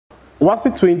Wassce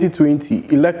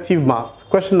 2020 elective maths,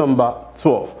 question number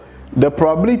 12. The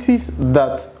probabilities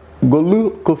that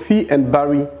Golu, Kofi, and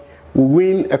Barry will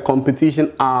win a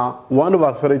competition are 1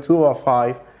 over 3, 2 over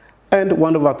 5, and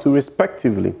 1 over 2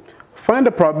 respectively. Find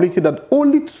the probability that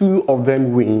only 2 of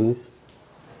them wins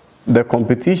the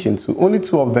competition. So only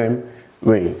 2 of them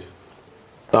wins.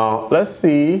 Now let's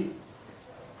see.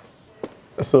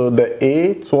 So the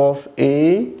A,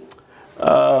 12A.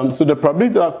 So the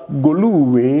probability that Golu will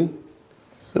win,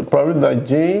 so the probability that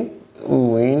Jane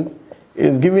will win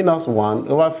is giving us 1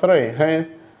 over 3.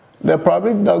 Hence, the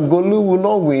probability that Golu will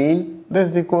not win, this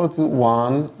is equal to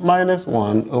 1 minus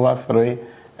 1 over 3.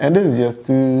 And this is just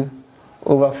 2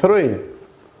 over 3.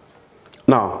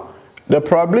 Now, the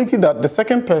probability that the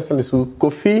second person is who?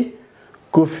 Kofi.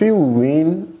 Kofi will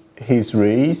win his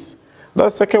race. The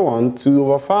second one, 2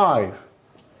 over 5.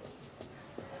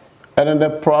 And then the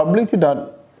probability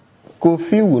that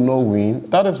Kofi will not win,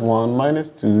 that is 1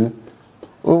 minus 2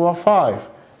 over 5.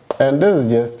 And this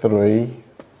is just 3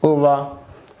 over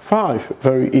 5.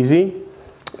 Very easy.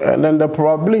 And then the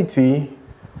probability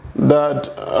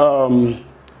that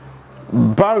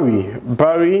Barry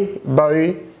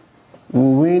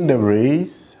will win the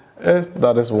race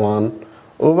that is 1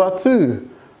 over 2.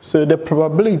 So the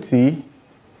probability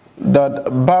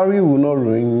that Barry will not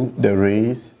win the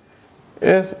race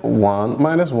is 1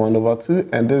 minus 1 over 2,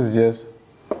 and this is just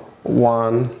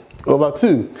 1 over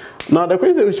 2. Now the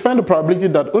question is we should find the probability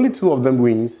that only 2 of them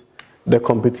wins the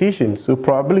competition. So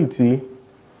probability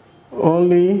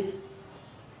only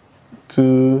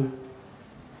 2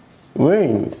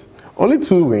 wins. Only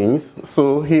 2 wins.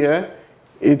 So here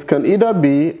it can either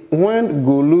be when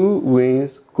Golu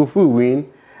wins, Kofi will win,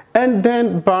 and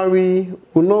then Barry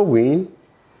will not win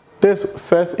this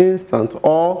first instant,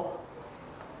 or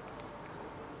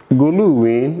Golu will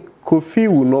win, Kofi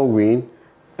will not win,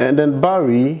 and then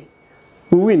Barry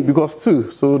will win because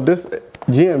 2. So this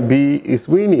GMB is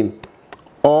winning.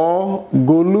 Or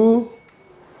Golu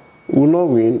will not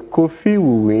win, Kofi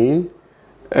will win,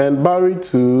 and Barry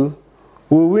too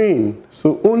will win.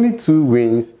 So only 2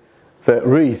 wins the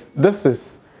race. This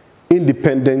is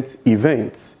independent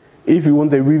events. If you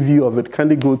want a review of it,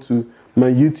 kindly go to my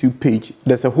YouTube page.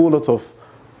 There's a whole lot of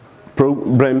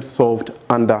problems solved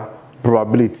under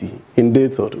probability in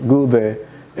detail. Go there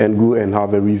and go and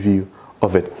have a review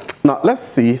of it. Now let's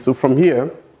see. So from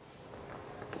here,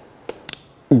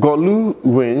 Golu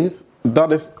wins,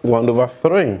 that is 1 over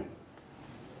 3.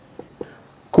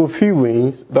 Kofi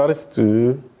wins, that is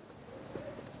 2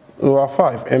 over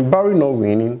 5. And Barry not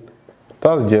winning,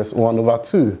 that's just 1 over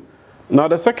 2. Now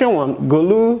the second one,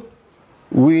 Golu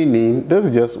winning, this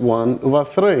is just 1 over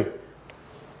 3.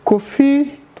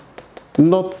 Kofi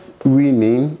not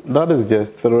winning, that is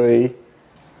just 3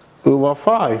 over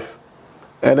 5.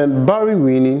 And then Barry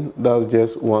winning, that's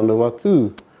just 1 over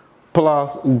 2.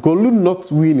 Plus Golu not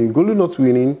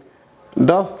winning,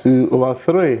 that's 2 over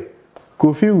 3.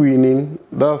 Kofi winning,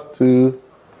 that's 2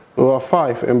 over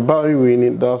 5. And Barry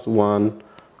winning, that's 1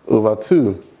 over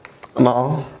 2.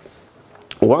 Now,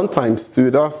 1 times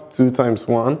 2, that's 2 times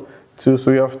 1, 2.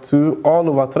 So we have 2 all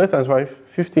over 3 times 5,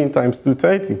 15 times 2,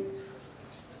 30.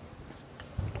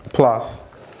 Plus,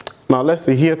 now let's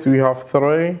see here we have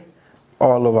 3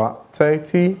 all over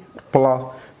 30 plus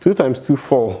 2 times 2,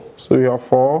 4. So we have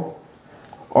 4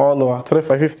 all over 3,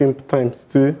 5, 15 times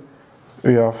 2,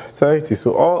 we have 30.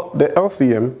 So all the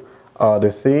LCM are the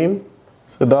same.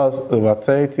 So that's over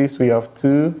 30. So we have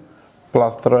 2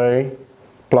 plus 3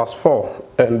 plus 4.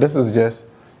 And this is just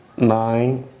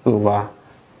 9 over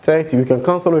 30. We can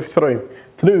cancel with 3.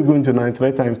 3 will go into 9,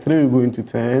 3 times 3 will go into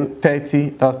 10, 30,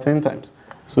 that's 10 times.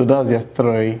 So that's just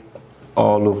 3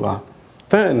 all over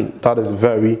 10. That is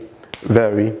very,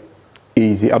 very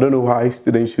easy. I don't know why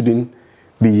students shouldn't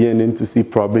be yearning to see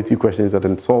probability questions and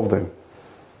then solve them.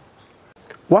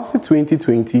 Wassce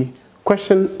 2020,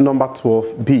 question number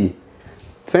 12b.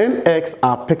 10 eggs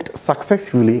are picked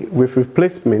successfully with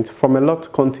replacement from a lot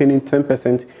containing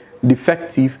 10%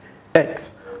 defective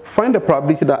eggs. Find the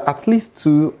probability that at least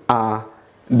 2 are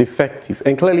defective.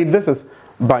 And clearly this is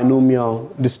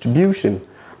binomial distribution.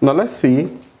 Now let's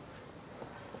see.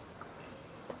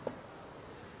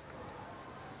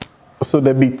 So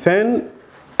there be 10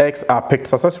 eggs are picked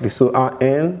successfully. So our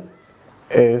n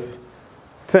is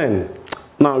 10.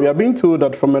 Now we are being told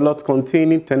that from a lot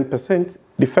containing 10%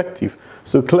 defective.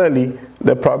 So clearly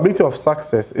the probability of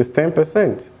success is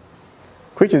 10%,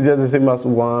 which is just the same as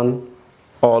 1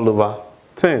 all over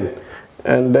 10.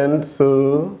 And then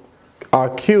so our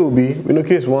Q will be, we know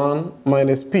Q is 1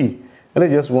 minus P. And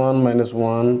it's just 1 minus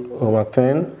 1 over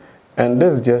 10. And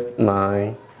this is just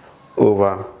 9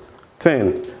 over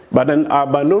 10. But then our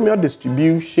binomial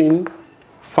distribution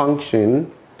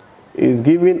function is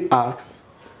giving us,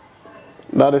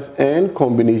 that is n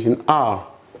combination r,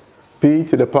 p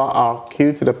to the power r,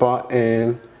 q to the power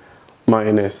n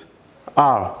minus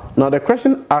r. Now the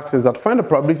question asks is that find the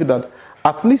probability that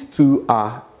at least 2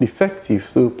 are defective.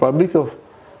 So probability of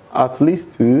at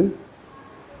least two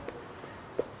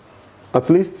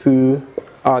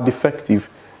are defective.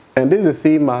 And this is the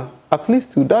same as at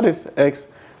least 2, that is x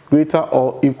greater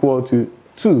or equal to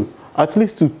 2. At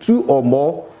least to 2 or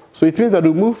more. So it means that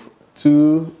we move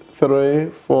 2, 3,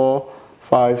 4,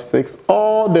 5, 6,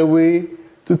 all the way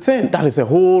to 10. That is a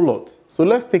whole lot. So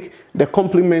let's take the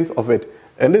complement of it.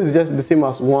 And this is just the same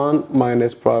as 1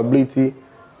 minus probability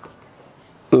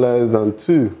less than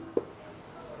 2.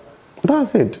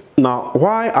 That's it. Now,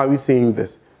 why are we saying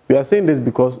this? We are saying this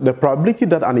because the probability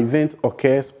that an event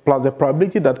occurs plus the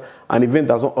probability that an event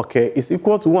does not occur is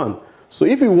equal to 1. So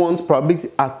if we want probability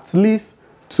at least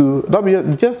 2, that will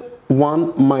be just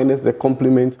 1 minus the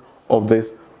complement of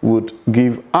this would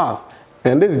give us.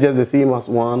 And this is just the same as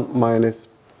 1 minus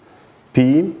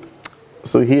p.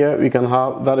 So here we can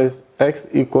have, that is x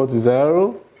equal to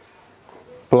 0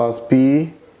 plus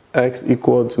p x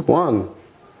equal to 1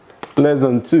 less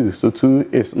than 2. So 2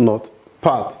 is not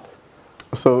part.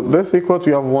 So this equal to,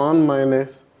 you have 1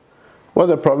 minus, what's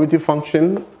the probability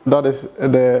function? That is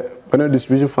the binomial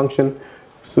distribution function.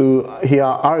 So here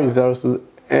r is 0, so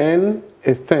n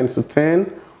is 10. So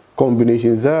 10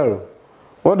 combination 0.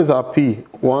 What is our p?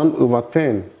 1 over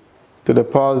 10 to the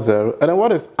power 0. And then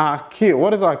what is our q?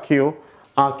 What is our q?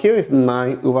 Our q is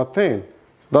 9 over 10.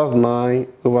 So that's 9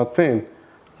 over 10.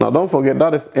 Now don't forget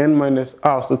that is n minus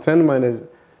r. So 10 minus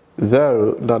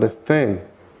 0, that is 10.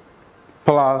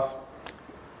 Plus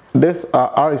this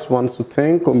r is 1, so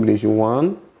 10 combination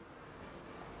 1.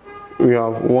 We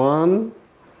have 1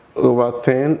 over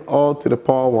 10 all to the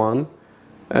power 1.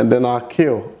 And then our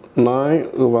q, 9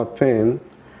 over 10.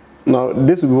 Now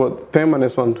this will be what? 10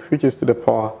 minus 1, which is to the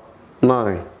power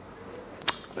 9.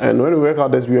 And when we work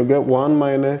out this, we will get 1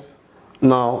 minus.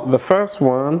 Now the first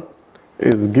one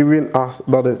is giving us,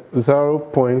 that is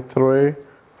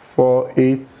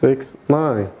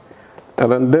 0.34869.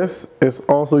 And then this is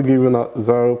also giving us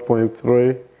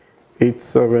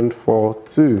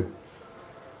 0.38742.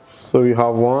 So we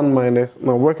have 1 minus,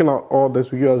 now working out all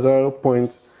this, we get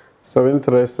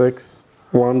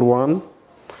 0.73611.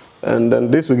 And then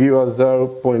this will give us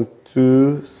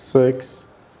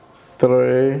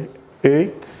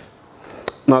 0.2638.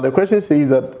 Now the question says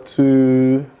that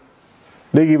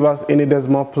they give us any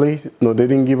decimal place? No, they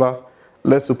didn't give us.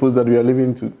 Let's suppose that we are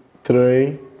living to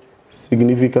 3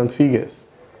 significant figures.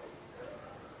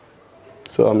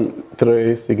 So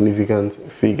 3 significant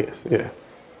figures, yeah.